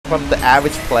from the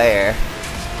average player.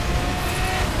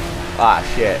 Ah,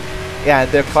 shit. Yeah,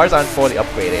 their cars aren't fully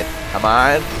upgraded. Come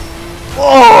on.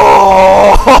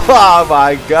 Oh, oh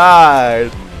my god.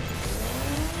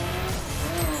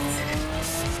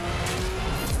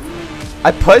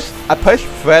 I pushed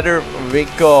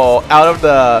Federico out of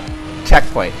the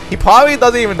checkpoint. He probably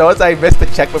doesn't even notice I missed the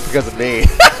checkpoint because of me.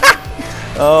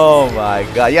 Oh my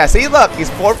god. Yeah, see, look, he's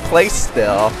 4th place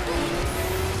still.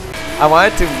 I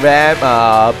wanted to ram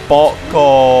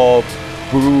Balco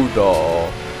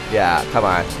Bruno. Yeah, come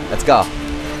on. Let's go.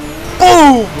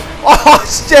 Boom!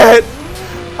 Oh shit!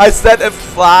 I sent him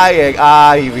flying.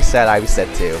 Ah, he reset. I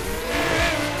reset too.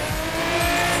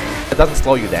 It doesn't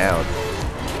slow you down.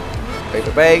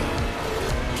 Break.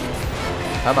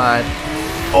 Come on.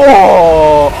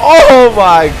 Oh! Oh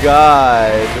my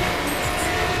god!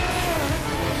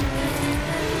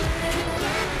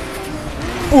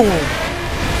 Boom!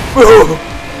 Boom!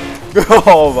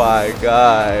 Oh my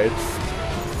god!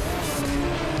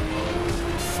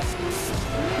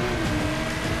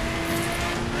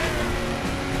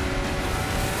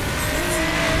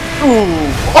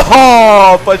 Ooh!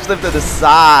 Oh! Punched him to the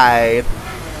side.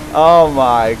 Oh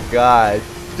my god.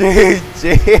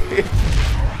 GG.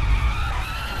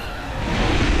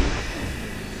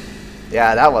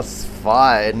 Yeah, that was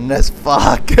fun as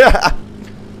fuck.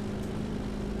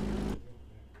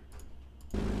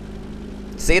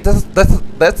 See, this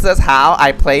is how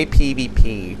I play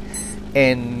PvP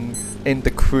in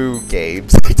the crew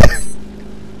games.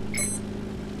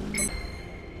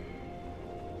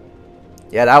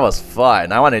 Yeah, that was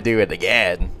fun. I want to do it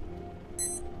again.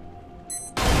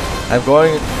 I'm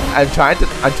trying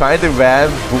to ram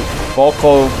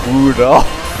Vocal Buddha.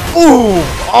 Boom!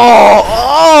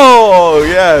 Oh,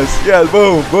 yes,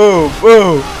 boom.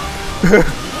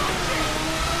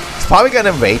 It's probably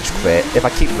gonna rage quit if I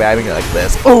keep ramming it like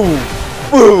this. Boom!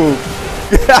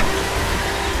 Yeah.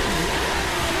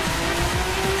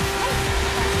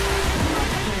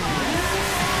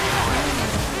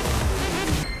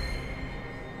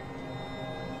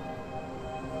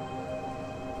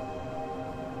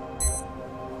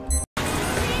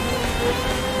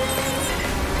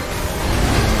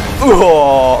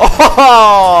 Oh!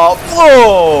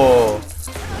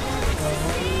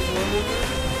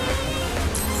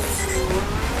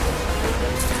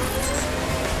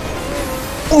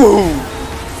 Ooh!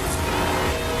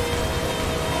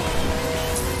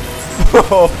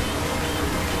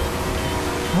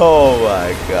 Oh my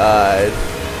god.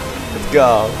 Let's go.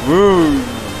 Woo!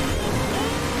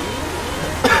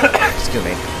 Excuse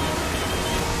me.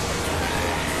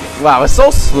 Wow, it's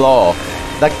so slow.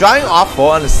 Like driving off-road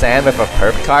on the sand with a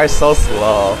perp car is so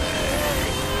slow.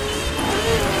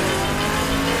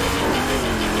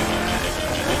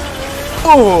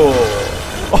 Ooh!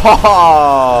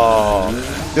 Oh!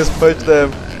 Just push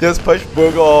them. Just push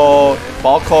Bugo,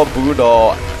 Balco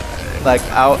Budo, like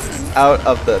out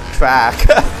of the track.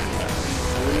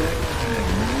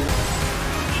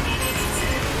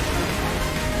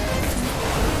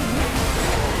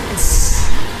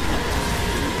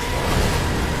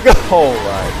 Oh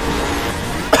my.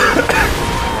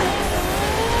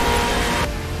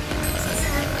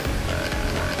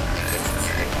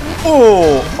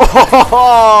 Ooh!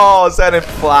 Oh! Sent it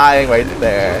flying right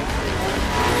there.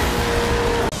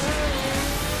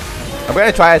 I'm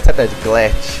gonna try to attempt a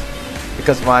glitch.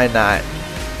 Because why not?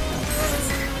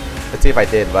 Let's see if I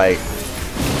did right.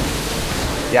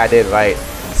 Yeah, I did right.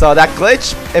 So that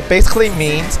glitch, it basically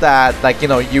means that, like, you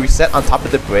know, you reset on top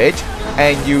of the bridge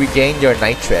and you regain your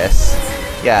nitrous.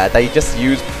 Yeah, that you just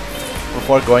use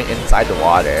before going inside the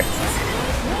water.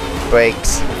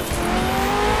 Brakes.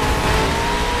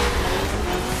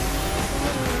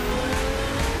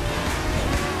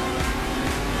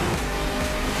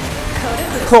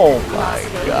 Oh my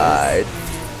god.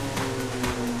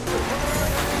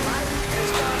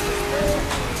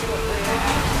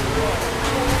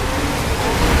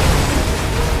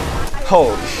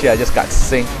 Holy shit, I just got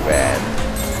sync ran.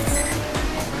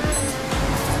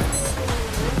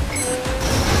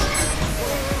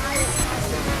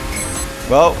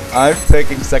 Well, I'm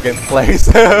taking 2nd place.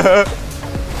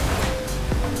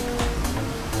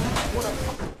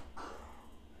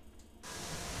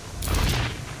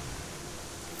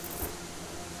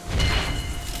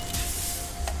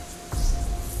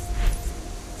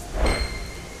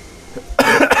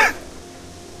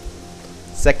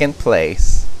 Second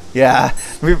place. Yeah,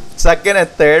 we 2nd and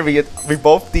 3rd, we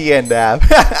both DNF.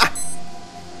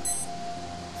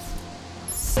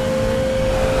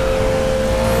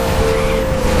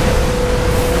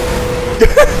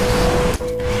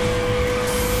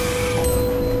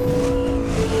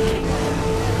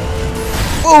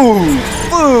 Boom!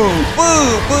 Boom!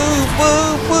 Boom! Boom!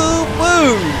 Boom!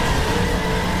 Boom!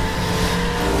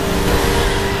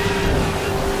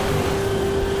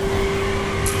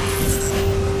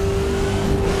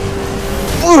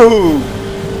 Boom! Boom!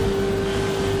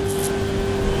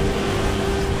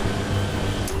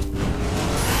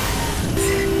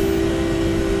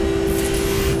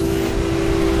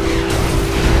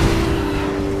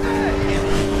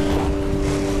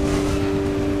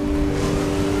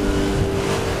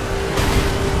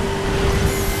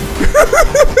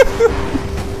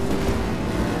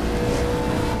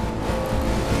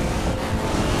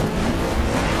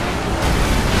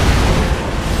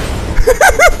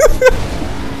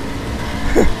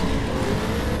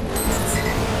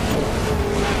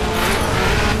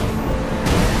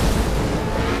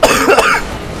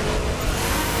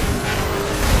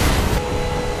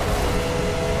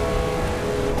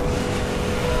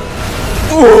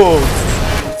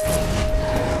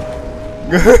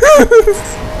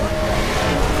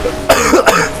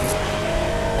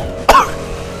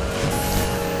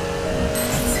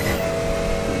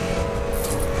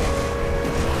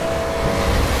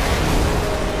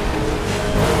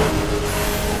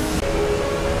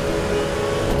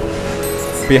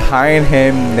 Behind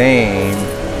him name.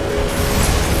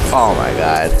 Oh my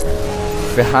god.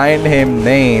 Behind him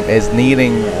name is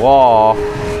needing wall.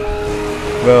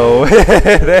 Bro,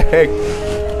 where the heck?